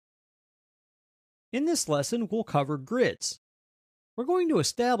In this lesson, we'll cover grids. We're going to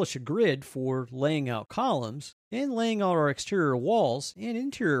establish a grid for laying out columns and laying out our exterior walls and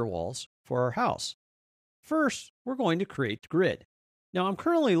interior walls for our house. First, we're going to create the grid. Now, I'm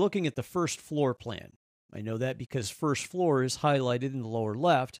currently looking at the first floor plan. I know that because first floor is highlighted in the lower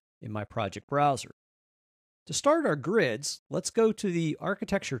left in my project browser. To start our grids, let's go to the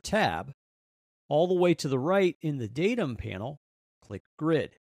Architecture tab. All the way to the right in the Datum panel, click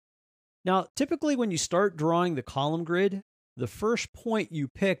Grid. Now, typically when you start drawing the column grid, the first point you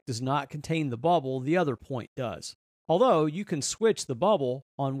pick does not contain the bubble, the other point does. Although you can switch the bubble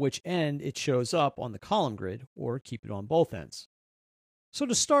on which end it shows up on the column grid or keep it on both ends. So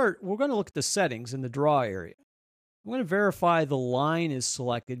to start, we're going to look at the settings in the draw area. I'm going to verify the line is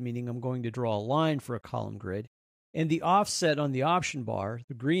selected, meaning I'm going to draw a line for a column grid, and the offset on the option bar,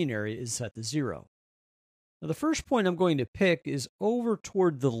 the green area, is set to 0. Now the first point I'm going to pick is over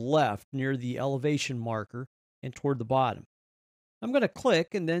toward the left near the elevation marker and toward the bottom. I'm going to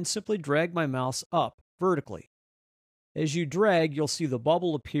click and then simply drag my mouse up vertically. As you drag, you'll see the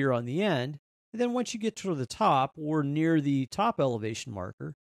bubble appear on the end, and then once you get to the top or near the top elevation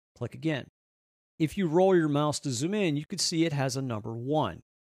marker, click again. If you roll your mouse to zoom in, you can see it has a number 1,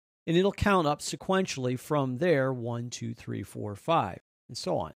 and it'll count up sequentially from there 1, 2, 3, 4, 5, and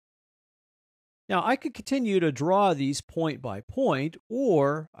so on. Now, I could continue to draw these point by point,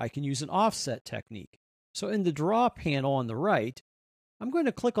 or I can use an offset technique. So in the Draw panel on the right, I'm going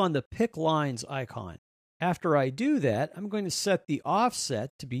to click on the Pick Lines icon. After I do that, I'm going to set the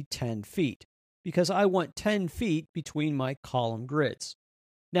offset to be 10 feet, because I want 10 feet between my column grids.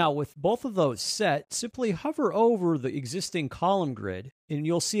 Now, with both of those set, simply hover over the existing column grid, and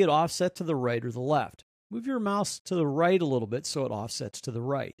you'll see it offset to the right or the left. Move your mouse to the right a little bit so it offsets to the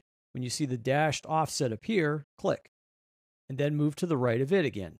right. When you see the dashed offset appear, click, and then move to the right of it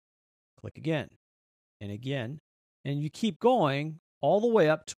again. Click again, and you keep going all the way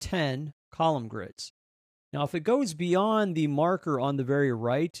up to 10 column grids. Now, if it goes beyond the marker on the very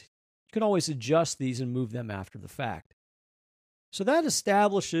right, you can always adjust these and move them after the fact. So that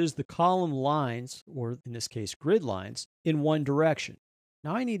establishes the column lines, or in this case, grid lines, in one direction.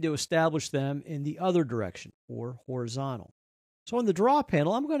 Now I need to establish them in the other direction, or horizontal. So on the Draw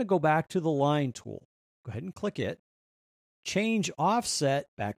panel, I'm going to go back to the Line tool. Go ahead and click it. Change Offset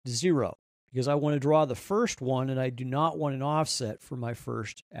back to 0, because I want to draw the first one, and I do not want an offset for my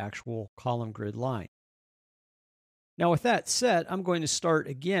first actual column grid line. Now with that set, I'm going to start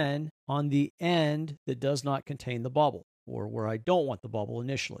again on the end that does not contain the bubble, or where I don't want the bubble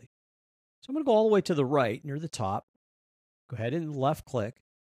initially. So I'm going to go all the way to the right, near the top. Go ahead and left click,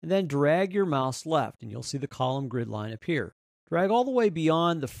 and then drag your mouse left, and you'll see the column grid line appear. Drag all the way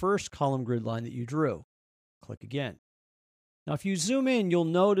beyond the first column grid line that you drew. Click again. Now, if you zoom in, you'll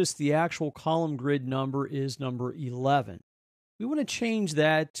notice the actual column grid number is number 11. We want to change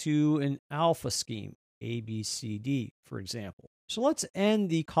that to an alpha scheme, A, B, C, D, for example. So let's end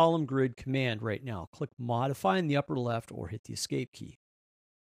the column grid command right now. Click Modify in the upper left or hit the Escape key.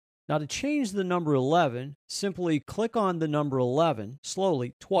 Now, to change the number 11, simply click on the number 11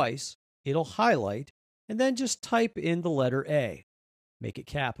 slowly twice. It'll highlight, and then just type in the letter A. Make it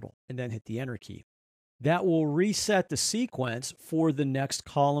capital, and then hit the Enter key. That will reset the sequence for the next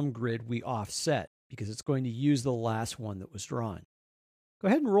column grid we offset, because it's going to use the last one that was drawn. Go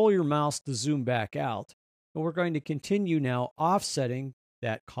ahead and roll your mouse to zoom back out, and we're going to continue now offsetting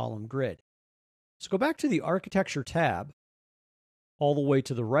that column grid. So go back to the Architecture tab, all the way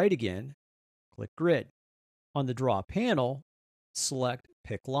to the right again, click Grid. On the Draw panel, select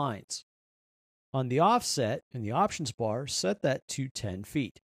Pick Lines. On the offset in the options bar, set that to 10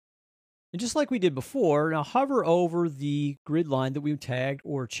 feet. And just like we did before, now hover over the grid line that we tagged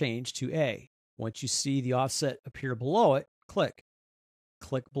or changed to A. Once you see the offset appear below it, click.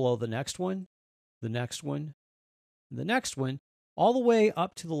 Click below the next one, the next one, the next one, all the way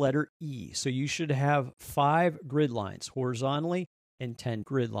up to the letter E. So you should have 5 grid lines horizontally and 10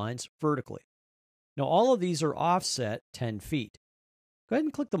 grid lines vertically. Now all of these are offset 10 feet. Go ahead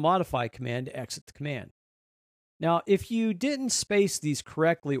and click the Modify command to exit the command. Now, if you didn't space these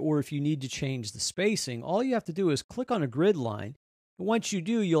correctly, or if you need to change the spacing, all you have to do is click on a grid line. And once you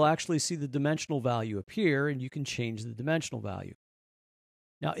do, you'll actually see the dimensional value appear, and you can change the dimensional value.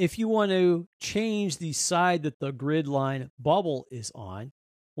 Now, if you want to change the side that the grid line bubble is on,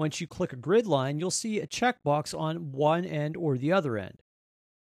 once you click a grid line, you'll see a checkbox on one end or the other end.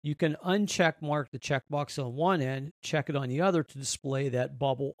 You can uncheck mark the checkbox on one end, check it on the other to display that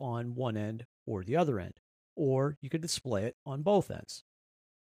bubble on one end or the other end. Or you could display it on both ends.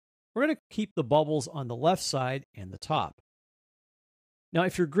 We're going to keep the bubbles on the left side and the top. Now,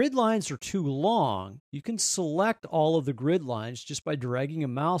 if your grid lines are too long, you can select all of the grid lines just by dragging a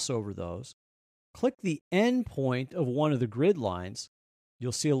mouse over those. Click the end point of one of the grid lines.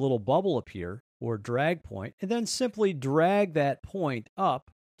 You'll see a little bubble appear, or drag point, and then simply drag that point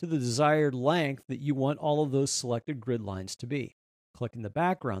up to the desired length that you want all of those selected grid lines to be. Click in the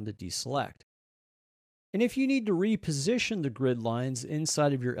background to deselect. And if you need to reposition the grid lines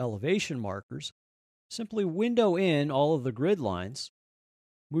inside of your elevation markers, simply window in all of the grid lines,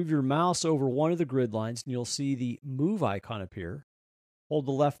 move your mouse over one of the grid lines and you'll see the move icon appear. Hold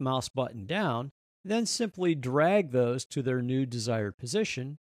the left mouse button down, then simply drag those to their new desired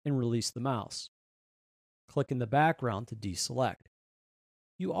position and release the mouse. Click in the background to deselect.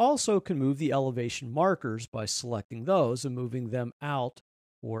 You also can move the elevation markers by selecting those and moving them out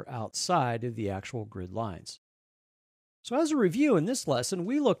or outside of the actual grid lines. So as a review, in this lesson,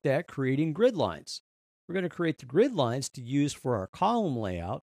 we looked at creating grid lines. We're going to create the grid lines to use for our column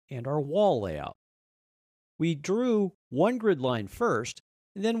layout and our wall layout. We drew one grid line first,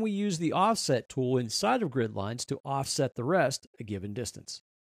 and then we used the offset tool inside of grid lines to offset the rest a given distance.